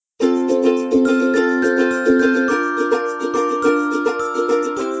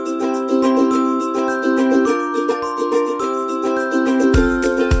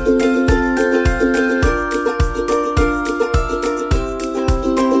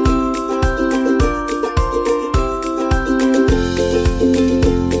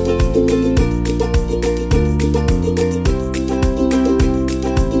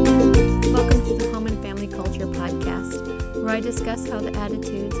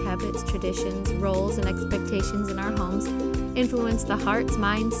habits, traditions, roles, and expectations in our homes influence the hearts,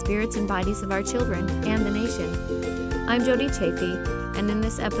 minds, spirits, and bodies of our children and the nation. I'm Jody Chafee, and in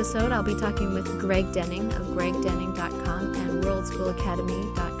this episode I'll be talking with Greg Denning of gregdenning.com and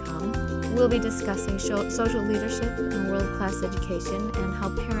worldschoolacademy.com. We'll be discussing social leadership and world-class education and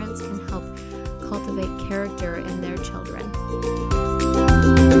how parents can help cultivate character in their children.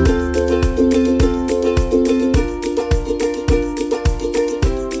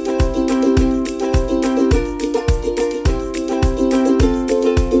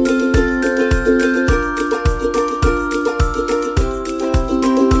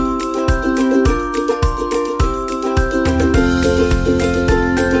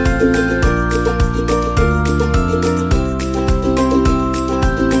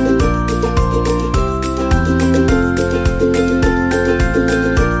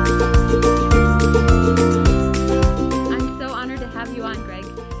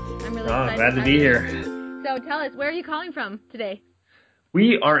 Glad to be here. So tell us, where are you calling from today?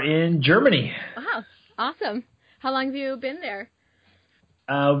 We are in Germany. Wow, awesome. How long have you been there?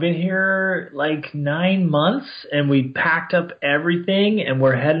 We've been here like 9 months, and we packed up everything, and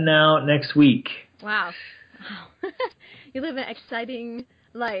we're heading out next week. Wow. You live an exciting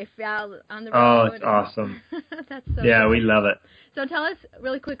life on the road. Oh, it's awesome. That's so Yeah, cool. we love it. So tell us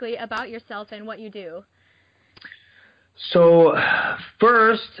really quickly about yourself and what you do. So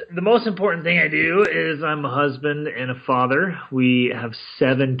first, the most important thing I do is I'm a husband and a father. We have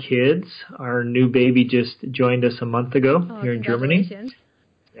 7 kids. Our new baby just joined us a month ago here in Germany.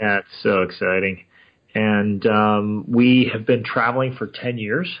 Yeah, it's so exciting. And we have been traveling for 10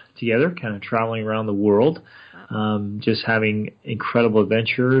 years together, kind of traveling around the world, just having incredible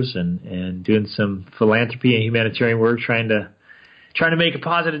adventures and doing some philanthropy and humanitarian work, trying to make a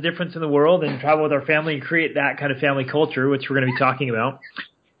positive difference in the world and travel with our family and create that kind of family culture, which we're going to be talking about.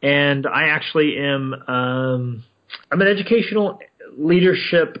 And I actually am I'm an educational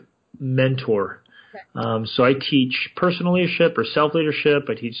leadership mentor. So I teach personal leadership or self-leadership.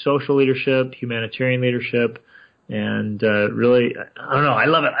 I teach social leadership, humanitarian leadership, and really, I don't know, I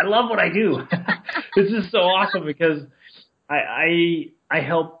love it. I love what I do. This is so awesome because I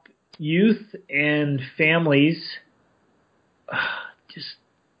help youth and families.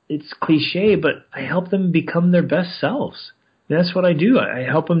 It's cliche, but I help them become their best selves. And that's what I do. I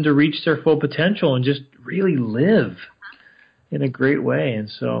help them to reach their full potential and just really live in a great way. And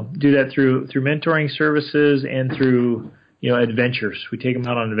so do that through mentoring services and through, adventures. We take them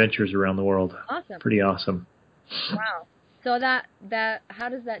out on adventures around the world. Awesome. Pretty awesome. Wow. So that how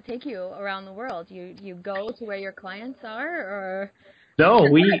does that take you around the world? You go to where your clients are, or? No,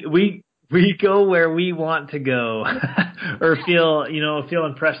 we go where we want to go or feel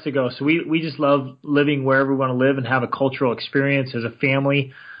impressed to go. So we just love living wherever we want to live and have a cultural experience as a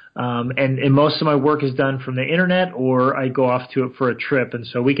family. And most of my work is done from the internet, or I go off to it for a trip. And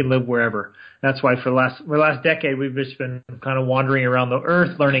so we can live wherever. That's why for the last decade, we've just been kind of wandering around the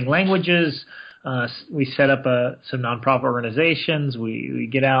earth, learning languages. We set up some nonprofit organizations. We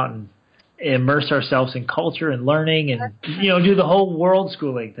get out and immerse ourselves in culture and learning and, do the whole world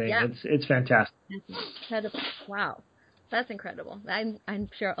schooling thing. Yeah. It's fantastic. Incredible. Wow. That's incredible. I'm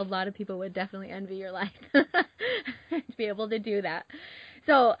sure a lot of people would definitely envy your life to be able to do that.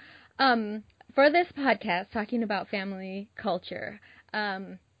 So, for this podcast, talking about family culture,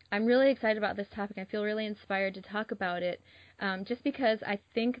 I'm really excited about this topic. I feel really inspired to talk about it, just because I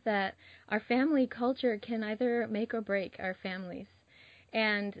think that our family culture can either make or break our families.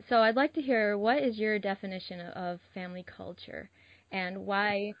 And so I'd like to hear, what is your definition of family culture, and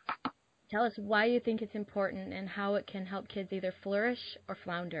tell us why you think it's important and how it can help kids either flourish or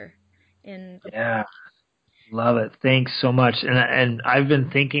flounder in the Yeah, love it. Thanks so much. And I've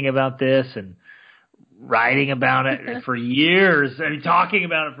been thinking about this and writing about it for years. I mean, talking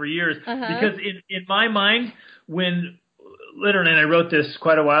about it for years. Because in my mind, literally, and I wrote this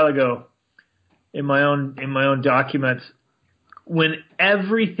quite a while ago in my own documents, when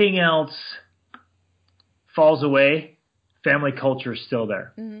everything else falls away, family culture is still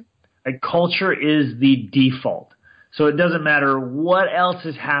there. Mm-hmm. Like, culture is the default. So it doesn't matter what else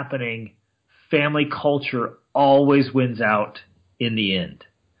is happening, family culture always wins out in the end.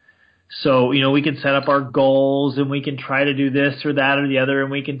 So, we can set up our goals and we can try to do this or that or the other,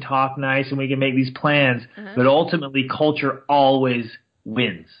 and we can talk nice and we can make these plans, but ultimately culture always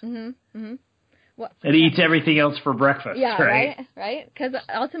wins. Mm-hmm. Mm-hmm. It eats everything else for breakfast. Yeah, right. Because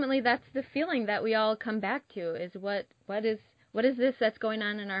ultimately, that's the feeling that we all come back to: is what is this that's going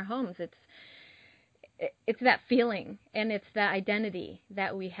on in our homes? It's that feeling, and it's that identity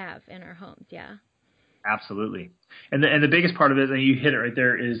that we have in our homes. Yeah. Absolutely. And the biggest part of it, and you hit it right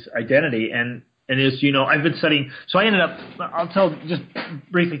there, is identity. And is, I've been studying. So I ended up, just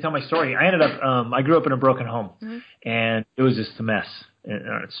briefly tell my story. I grew up in a broken home, and it was just a mess.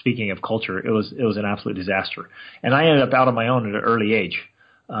 Speaking of culture, it was an absolute disaster. And I ended up out on my own at an early age,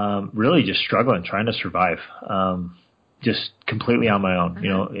 really just struggling, trying to survive, just completely on my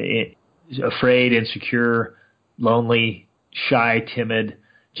own, afraid, insecure, lonely, shy, timid,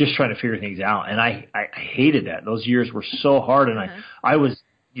 just trying to figure things out. And I hated that. Those years were so hard, and I was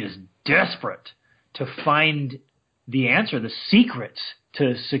just desperate to find the answer, the secrets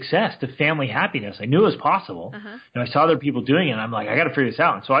to success, to family happiness. I knew it was possible. And I saw other people doing it, and I'm like, I got to figure this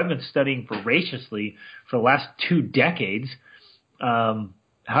out. And so I've been studying voraciously for the last 2 decades how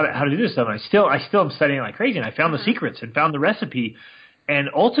to do this stuff. And I still am studying like crazy, and I found the secrets and found the recipe. And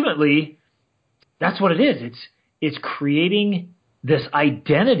ultimately, that's what it is. It's creating this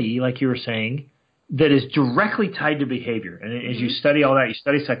identity, like you were saying, that is directly tied to behavior. And as you study all that, you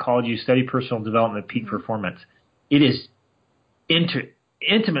study psychology, you study personal development, peak performance, it is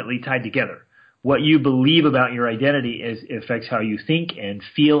intimately tied together. What you believe about your identity affects how you think and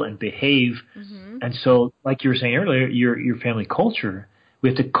feel and behave. And so, like you were saying earlier, your family culture, we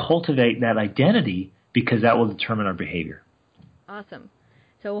have to cultivate that identity because that will determine our behavior. Awesome.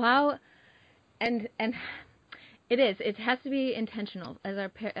 So how, and it has to be intentional.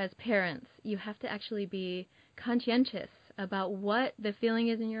 As parents, you have to actually be conscientious about what the feeling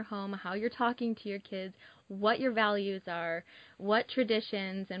is in your home, how you're talking to your kids, what your values are, what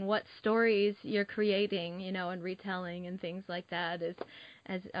traditions and what stories you're creating, and retelling and things like that. It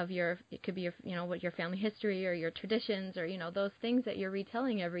could be what your family history or your traditions or those things that you're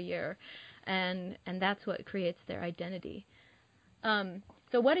retelling every year, and that's what creates their identity.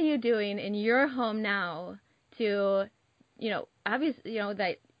 So what are you doing in your home now to, obviously,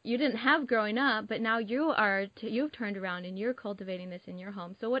 that you didn't have growing up, but now you've turned around and you're cultivating this in your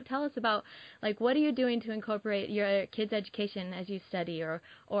home. So tell us about, what are you doing to incorporate your kids' education as you study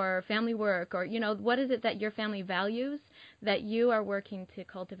or family work or, what is it that your family values that you are working to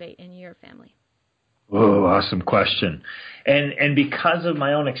cultivate in your family? Oh, awesome question. And because of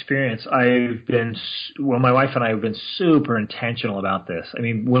my own experience, my wife and I have been super intentional about this. I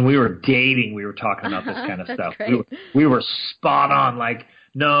mean, when we were dating, we were talking about this kind of stuff. We were spot on, like,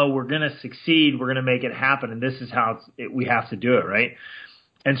 no, we're going to succeed. We're going to make it happen. And this is how we have to do it, right?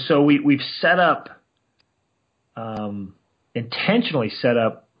 And so we've set up, intentionally set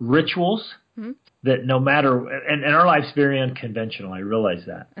up rituals that no matter, and our life's very unconventional. I realize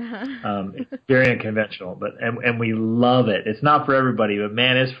that. It's very unconventional, and we love it. It's not for everybody, but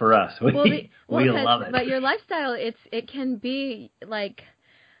man, it's for us. We love it. But your lifestyle, it can be like,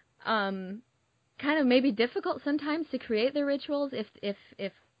 kind of maybe difficult sometimes to create the rituals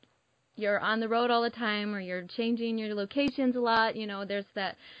if you're on the road all the time or you're changing your locations a lot.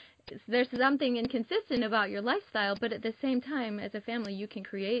 There's something inconsistent about your lifestyle, but at the same time, as a family, you can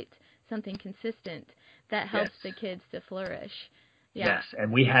create something consistent that helps the kids to flourish. Yeah. Yes,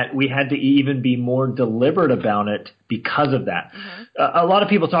 and we had to even be more deliberate about it because of that. A lot of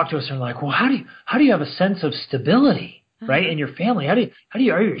people talk to us and are like, well, how do you have a sense of stability, right, in your family? Are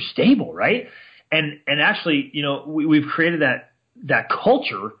you stable, right? And actually, we've created that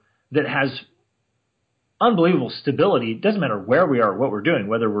culture that has unbelievable stability. It doesn't matter where we are, what we're doing,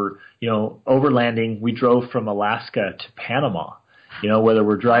 whether we're, overlanding. We drove from Alaska to Panama, whether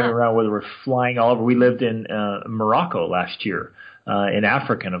we're driving around, whether we're flying all over. We lived in Morocco last year, in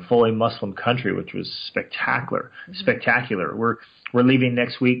Africa, in a fully Muslim country, which was spectacular. We're leaving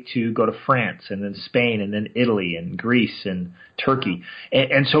next week to go to France and then Spain and then Italy and Greece and Turkey.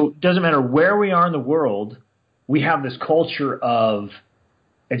 And so it doesn't matter where we are in the world, we have this culture of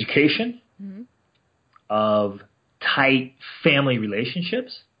education, of tight family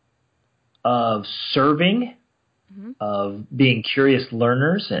relationships, of serving, of being curious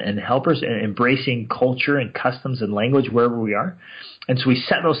learners and helpers, and embracing culture and customs and language wherever we are. And so we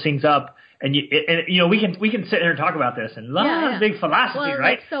set those things up, and we can sit here and talk about this and big philosophy,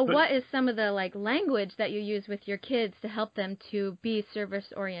 right? What is some of the language that you use with your kids to help them to be service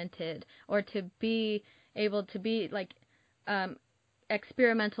oriented or to be able to be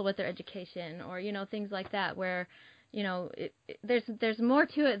experimental with their education or things like that, where there's more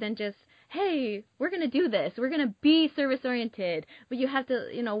to it than just, hey, we're going to do this, we're going to be service oriented, but you have to,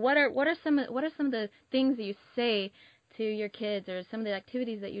 what are some of the things that you say to your kids or some of the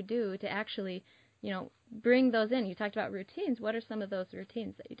activities that you do to actually bring those in? You talked about routines. What are some of those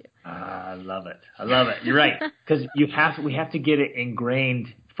routines that you do? I love it. You're right, because we have to get it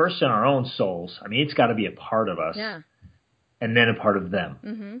ingrained first in our own souls. I mean, it's got to be a part of us, and then a part of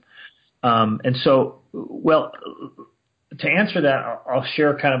them. And so, well, to answer that, I'll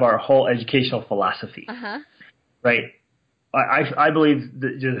share kind of our whole educational philosophy. Right? I believe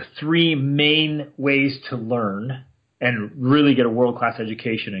that the three main ways to learn and really get a world-class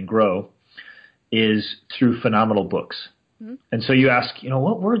education and grow is through phenomenal books. And so you ask,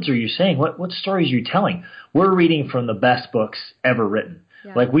 what words are you saying? What stories are you telling? We're reading from the best books ever written.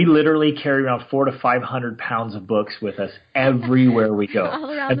 Yeah. Like we literally carry around 400 to 500 pounds of books with us everywhere we go.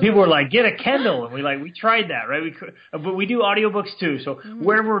 And people were like, get a Kindle. And we tried that, right? But we do audiobooks too. So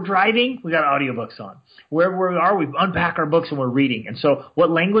wherever we're driving, we got audiobooks on. Wherever we are, we unpack our books and we're reading. And so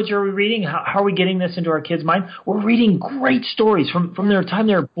what language are we reading? How are we getting this into our kids' mind? We're reading great stories. From their time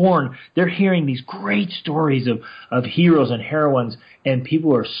they're born, they're hearing these great stories of heroes and heroines and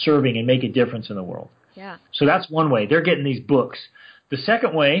people who are serving and make a difference in the world. Yeah. So that's one way. They're getting these books. The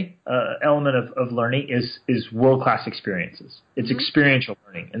second way, element of learning is world-class experiences. It's experiential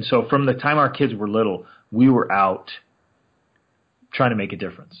learning. And so from the time our kids were little, we were out trying to make a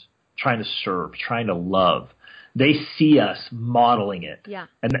difference, trying to serve, trying to love. They see us modeling it. Yeah.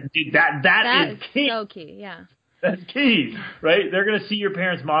 And that is key. So key, yeah. That's key, right? They're going to see your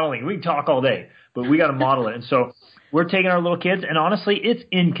parents modeling. We can talk all day, but we got to model it. And so we're taking our little kids, and honestly, it's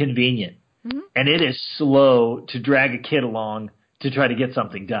inconvenient. And it is slow to drag a kid along to try to get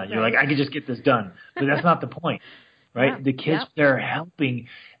something done. You're like, I could just get this done. But that's not the point, right? Yeah. The kids, they're helping.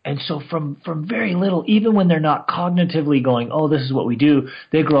 And so from very little, even when they're not cognitively going, oh, this is what we do,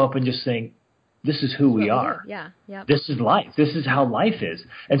 they grow up and just saying, this is who we are. Yeah. Yep. This is life. This is how life is.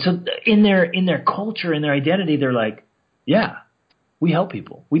 And so in their culture, in their identity, they're like, yeah, we help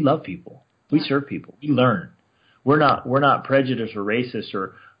people. We love people. We serve people. We learn. We're not prejudiced or racist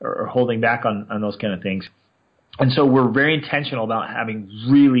or holding back on those kind of things. And so we're very intentional about having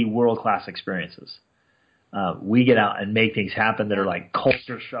really world-class experiences. We get out and make things happen that are like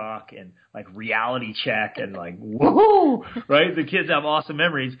culture shock and like reality check and like, woohoo, right? The kids have awesome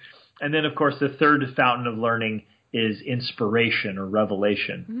memories. And then, of course, the third fountain of learning is inspiration or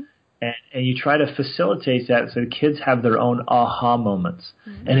revelation. And you try to facilitate that so the kids have their own aha moments.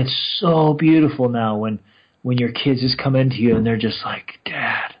 And it's so beautiful now when your kids just come into you and they're just like,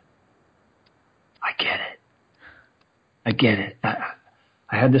 Dad, I get it. I get it. I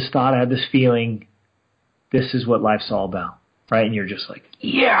had this thought. I had this feeling. This is what life's all about, right? And you're just like,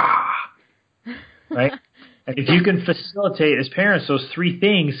 yeah, right? And if you can facilitate as parents those three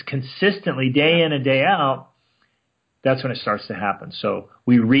things consistently day in and day out, that's when it starts to happen. So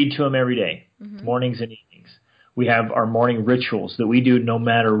we read to them every day, mornings and evenings. We have our morning rituals that we do no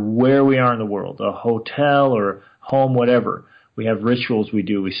matter where we are in the world, a hotel or home, whatever. We have rituals we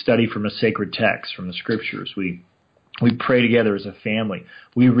do. We study from a sacred text, from the scriptures. We pray together as a family.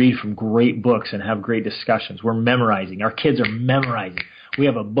 We read from great books and have great discussions. We're memorizing. Our kids are memorizing. We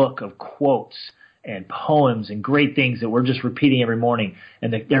have a book of quotes and poems and great things that we're just repeating every morning.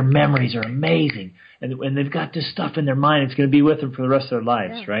 And their memories are amazing. And they've got this stuff in their mind. It's going to be with them for the rest of their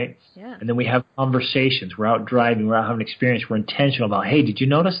lives, right? Yeah. And then we have conversations. We're out driving. We're out having an experience. We're intentional about, hey, did you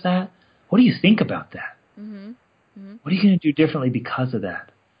notice that? What do you think about that? What are you going to do differently because of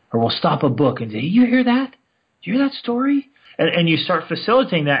that? Or we'll stop a book and say, you hear that? Do you hear that story? And you start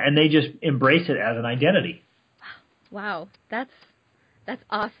facilitating that, and they just embrace it as an identity. Wow, that's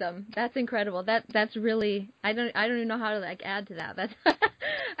awesome. That's incredible. That's really I don't even know how to add to that.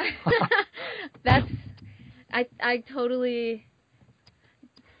 I totally.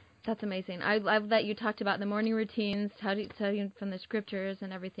 That's amazing. I love that you talked about the morning routines, studying from the scriptures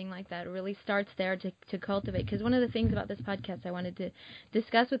and everything like that. It really starts there to cultivate. Because one of the things about this podcast I wanted to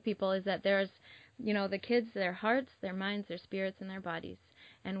discuss with people is that there's, the kids, their hearts, their minds, their spirits, and their bodies.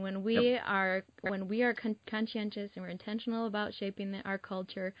 And when we are conscientious and we're intentional about shaping our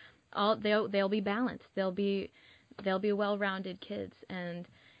culture, they'll be balanced. They'll be well-rounded kids, and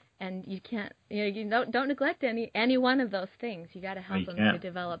you can't you don't neglect any one of those things. You got to help them to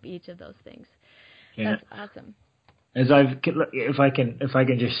develop each of those things. That's awesome. If I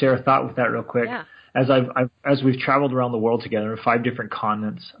can just share a thought with that real quick. Yeah. As we've traveled around the world together, 5 different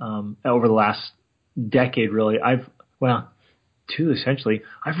continents over the last decade, really, two essentially.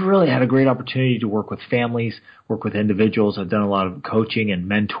 I've really had a great opportunity to work with families, work with individuals. I've done a lot of coaching and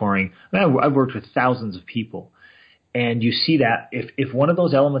mentoring. I've worked with thousands of people. And you see that if one of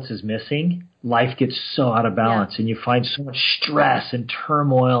those elements is missing, life gets so out of balance, and you find so much stress and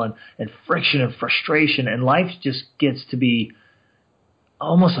turmoil and friction and frustration, and life just gets to be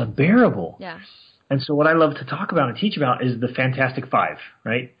almost unbearable. Yeah. And so what I love to talk about and teach about is the Fantastic Five,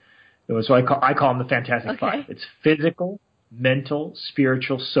 right? So I call them the Fantastic Five. It's physical, mental,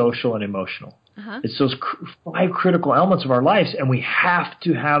 spiritual, social, and emotional. It's those 5 critical elements of our lives, and we have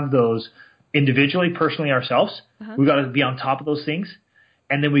to have those individually, personally, ourselves. We've got to be on top of those things,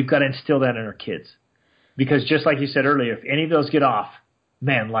 and then we've got to instill that in our kids. Because just like you said earlier, if any of those get off,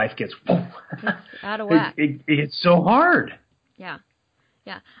 man, life gets out of whack. It's so hard. Yeah.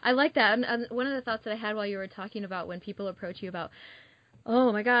 Yeah. I like that. And one of the thoughts that I had while you were talking about when people approach you about,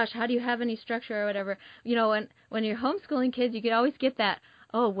 oh my gosh, how do you have any structure or whatever? You know, when you're homeschooling kids, you could always get that,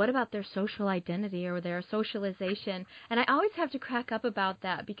 oh, what about their social identity or their socialization? And I always have to crack up about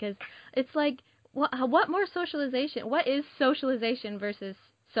that because it's like, what more socialization? What is socialization versus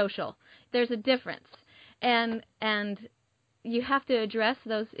social? There's a difference. And you have to address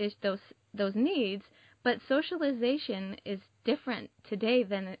those needs, but socialization is different today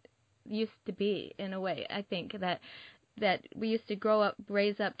than it used to be in a way. I think that we used to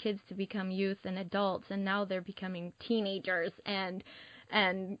raise up kids to become youth and adults, and now they're becoming teenagers and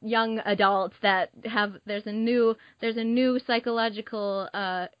young adults that there's a new psychological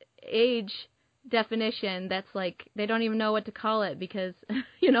age definition that's like they don't even know what to call it because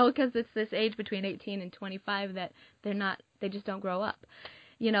because it's this age between 18 and 25 that they just don't grow up,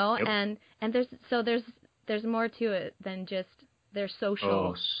 Yep. and there's more to it than just their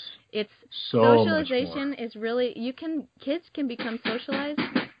social. It's so socialization is really kids can become socialized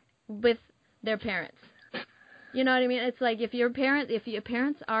with their parents. You know what I mean? It's like if your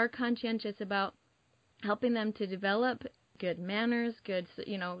parents are conscientious about helping them to develop good manners, good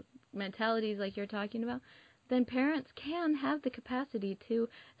mentalities like you're talking about, then parents can have the capacity to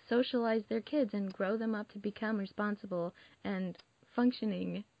socialize their kids and grow them up to become responsible and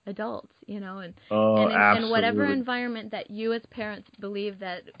functioning adults, and in whatever environment that you as parents believe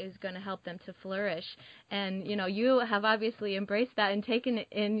that is going to help them to flourish. And, you have obviously embraced that and taken it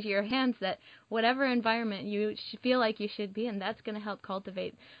into your hands that whatever environment you feel like you should be in, that's going to help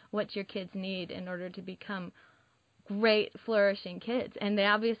cultivate what your kids need in order to become great, flourishing kids. And they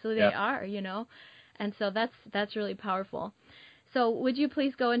obviously they are, and so that's really powerful. So would you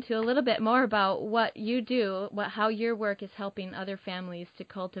please go into a little bit more about what you do, how your work is helping other families to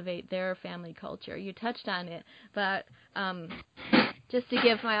cultivate their family culture? You touched on it, but just to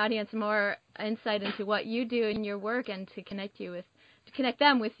give my audience more insight into what you do in your work and to connect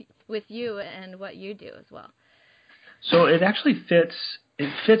them with you and what you do as well. So it actually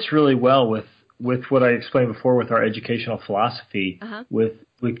fits really well with what I explained before with our educational philosophy, with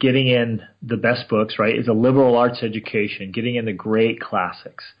getting in the best books, right? It's a liberal arts education, getting in the great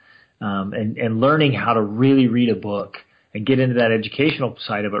classics, and learning how to really read a book and get into that educational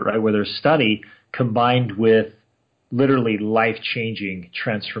side of it, right? Where there's study combined with literally life-changing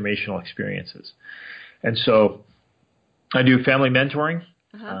transformational experiences. And so I do family mentoring.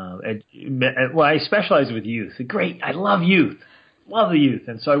 I specialize with youth. Great. I love youth. Love the youth.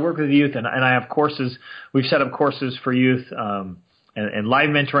 And so I work with the youth, and I have courses. We've set up courses for youth, and live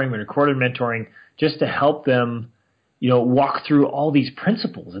mentoring and recorded mentoring just to help them, walk through all these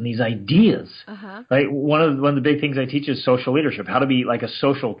principles and these ideas. Right? One of the big things I teach is social leadership, how to be like a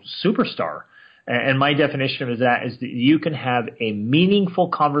social superstar. And my definition of that is that you can have a meaningful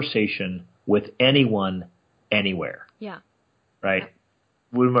conversation with anyone, anywhere. Yeah. Right?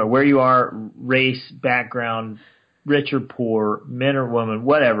 Yeah. Where you are, race, background, rich or poor, men or women,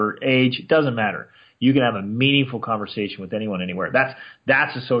 whatever, age, it doesn't matter. You can have a meaningful conversation with anyone, anywhere.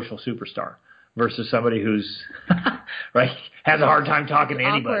 That's a social superstar versus somebody who's right has a hard time talking to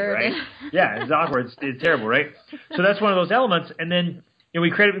anybody, awkward. Right? Yeah, it's awkward. It's terrible, right? So that's one of those elements. And then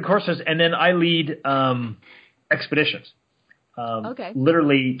we created courses, and then I lead expeditions,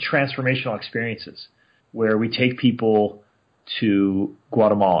 literally transformational experiences, where we take people to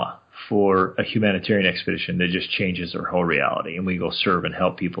Guatemala for a humanitarian expedition that just changes their whole reality, and we go serve and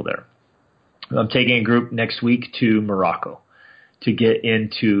help people there. I'm taking a group next week to Morocco to get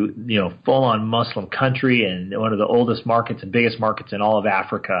into, full-on Muslim country and one of the oldest markets and biggest markets in all of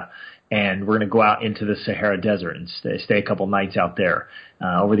Africa. And we're going to go out into the Sahara Desert and stay a couple nights out there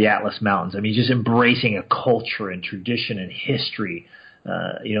over the Atlas Mountains. I mean, just embracing a culture and tradition and history.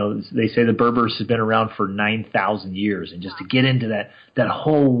 They say the Berbers have been around for 9,000 years, and just to get into that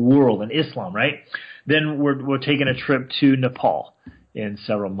whole world and Islam, right? Then we're taking a trip to Nepal in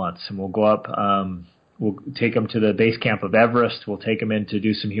several months, and we'll go up. We'll take them to the base camp of Everest. We'll take them in to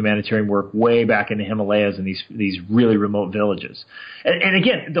do some humanitarian work way back in the Himalayas in these really remote villages. And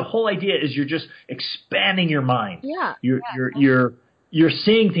again, the whole idea is you're just expanding your mind. Yeah. You're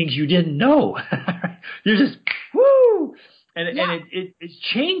seeing things you didn't know. You're just woo. And it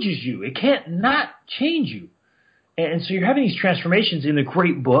changes you. It can't not change you. And so you're having these transformations in the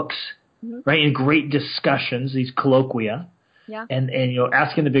great books, right? In great discussions, these colloquia. Yeah. And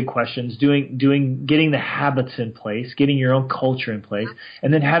asking the big questions, getting the habits in place, getting your own culture in place,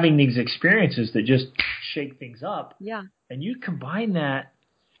 and then having these experiences that just shake things up. Yeah. And you combine that,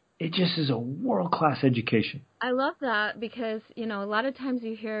 it just is a world-class education. I love that because, a lot of times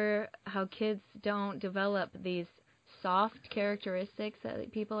you hear how kids don't develop these soft characteristics that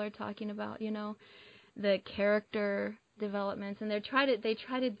people are talking about, the character developments, and they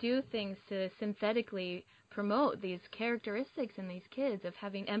try to do things to synthetically promote these characteristics in these kids of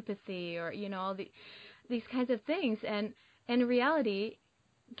having empathy or, all these kinds of things. And in reality,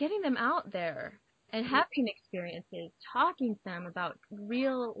 getting them out there and having experiences, talking to them about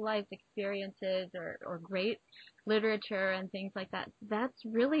real life experiences or great literature and things like that, that's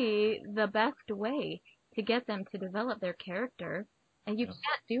really the best way to get them to develop their character. And you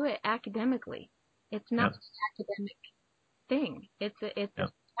can't do it academically. It's not an academic thing. It's a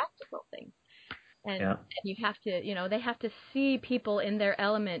practical thing. And you have to, they have to see people in their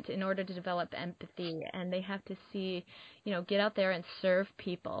element in order to develop empathy, and they have to see, get out there and serve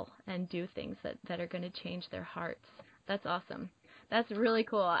people and do things that are going to change their hearts. That's awesome. That's really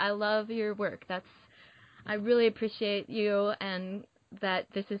cool. I love your work. I really appreciate you and that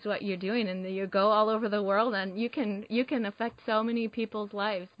this is what you're doing, and you go all over the world, and you can affect so many people's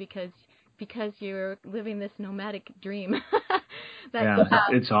lives because you're living this nomadic dream.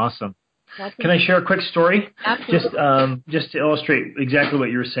 It's awesome. Can I share a quick story? Absolutely. Just to illustrate exactly what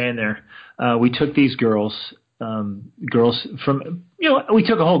you were saying there. We took these girls from, we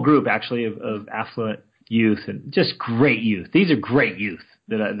took a whole group actually of affluent youth and just great youth. These are great youth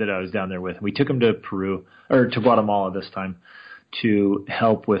that I was down there with. We took them to to Guatemala this time to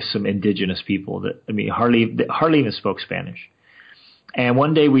help with some indigenous people that hardly even spoke Spanish. And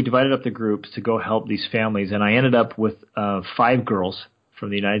one day we divided up the groups to go help these families, and I ended up with 5 girls from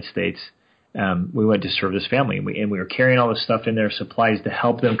the United States. We went to serve this family, and we were carrying all this stuff in their supplies to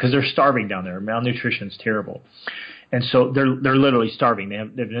help them because they're starving down there. Malnutrition's terrible, and so they're literally starving.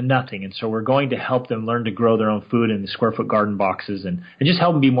 They've nothing, and so we're going to help them learn to grow their own food in the square foot garden boxes and just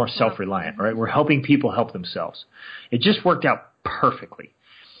help them be more self-reliant. Right? We're helping people help themselves. It just worked out perfectly.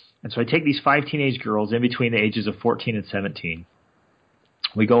 And so I take these 5 teenage girls in between the ages of 14 and 17.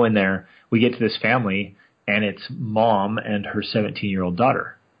 We go in there. We get to this family, and it's mom and her 17-year-old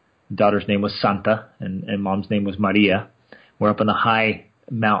daughter. Daughter's name was Santa, and mom's name was Maria. We're up in the high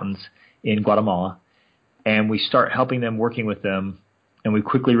mountains in Guatemala, and we start helping them, working with them, and we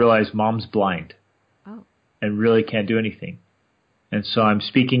quickly realize mom's blind and really can't do anything. And so I'm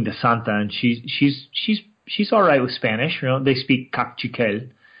speaking to Santa, and she's all right with Spanish. They speak Cachiquel.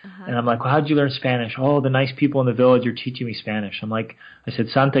 And I'm like, well, how'd you learn Spanish? Oh, the nice people in the village are teaching me Spanish. I said,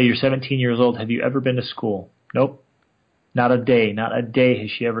 Santa, you're 17 years old. Have you ever been to school? Nope. Not a day has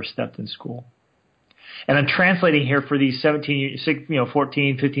she ever stepped in school. And I'm translating here for these 14,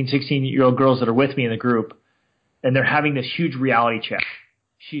 15, 16-year-old girls that are with me in the group, and they're having this huge reality check.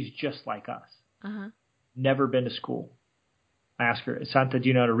 She's just like us. Never been to school. I ask her, Santa, do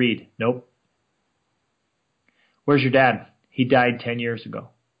you know how to read? Nope. Where's your dad? He died 10 years ago.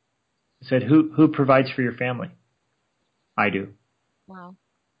 I said, who provides for your family? I do. Wow.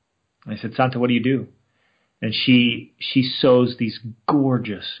 I said, Santa, what do you do? And she sews these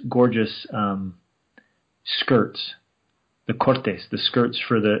gorgeous skirts, the cortes, the skirts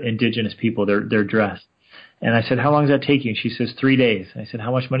for the indigenous people, their dress. And I said, how long does that take you? And she says, 3 days. I said,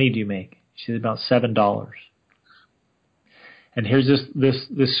 how much money do you make? She said, about $7. And here's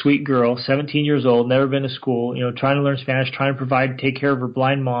this sweet girl, 17 years old, never been to school, trying to learn Spanish, trying to provide, take care of her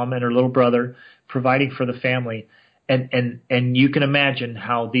blind mom and her little brother, providing for the family. And you can imagine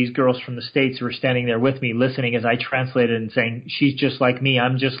how these girls from the States were standing there with me, listening as I translated and saying, she's just like me,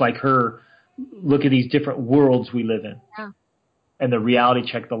 I'm just like her. Look at these different worlds we live in. Yeah. And the reality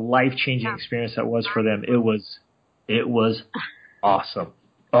check, the life-changing experience that was for them, it was awesome.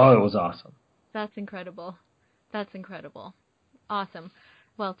 Oh, it was awesome. That's incredible. Awesome.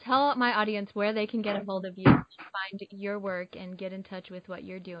 Well, tell my audience where they can get a hold of you, find your work, and get in touch with what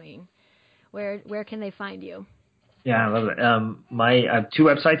you're doing. Where can they find you? Yeah, I love it. I have 2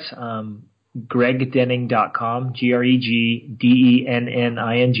 websites, gregdenning.com,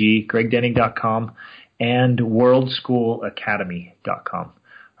 GregDenning, gregdenning.com, and worldschoolacademy.com.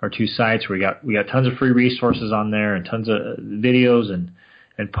 Our 2 sites. We got tons of free resources on there and tons of videos and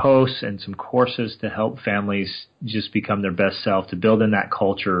posts and some courses to help families just become their best self, to build in that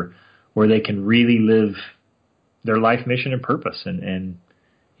culture where they can really live their life mission and purpose and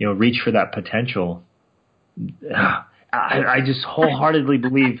reach for that potential. I just wholeheartedly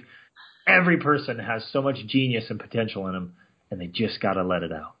believe every person has so much genius and potential in them, and they just got to let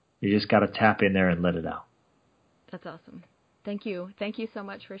it out. You just got to tap in there and let it out. That's awesome. Thank you. Thank you so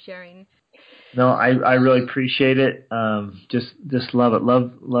much for sharing. No, I really appreciate it. Just love it.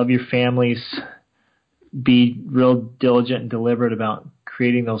 Love your families. Be real diligent and deliberate about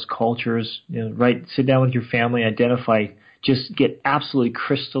creating those cultures. Sit down with your family, identify, just get absolutely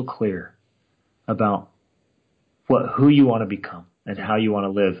crystal clear about who you want to become and how you want to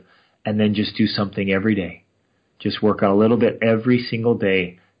live, and then just do something every day. Just work on a little bit every single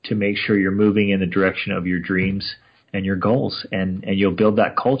day to make sure you're moving in the direction of your dreams and your goals, and you'll build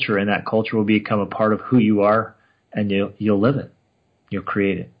that culture, and that culture will become a part of who you are, and you'll live it. You'll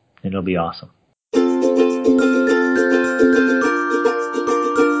create it, and it'll be awesome.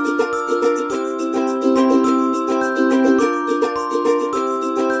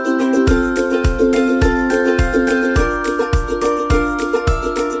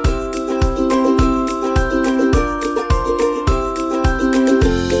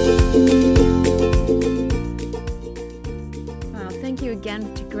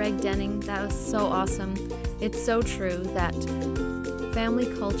 So awesome. It's so true that family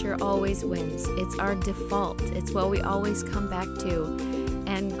culture always wins. It's our default. It's what we always come back to.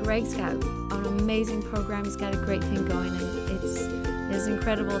 And Greg's got an amazing program. He's got a great thing going, and it's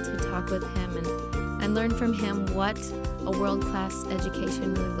incredible to talk with him and learn from him what a world-class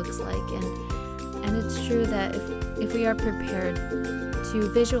education really looks like. And it's true that if we are prepared to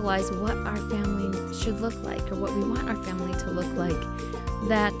visualize what our family should look like, or what we want our family to look like,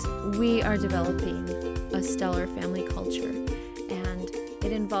 that we are developing a stellar family culture. And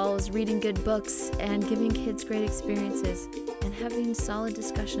it involves reading good books and giving kids great experiences and having solid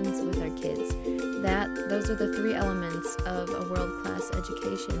discussions with our kids. Those are the three elements of a world-class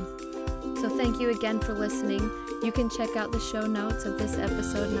education. So thank you again for listening. You can check out the show notes of this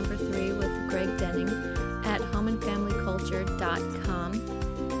episode number 3 with Greg Denning at homeandfamilyculture.com.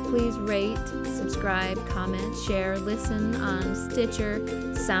 Please rate, subscribe, comment, share, listen on Stitcher,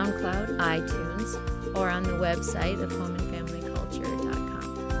 SoundCloud, iTunes, or on the website of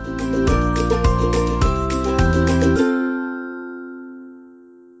homeandfamilyculture.com.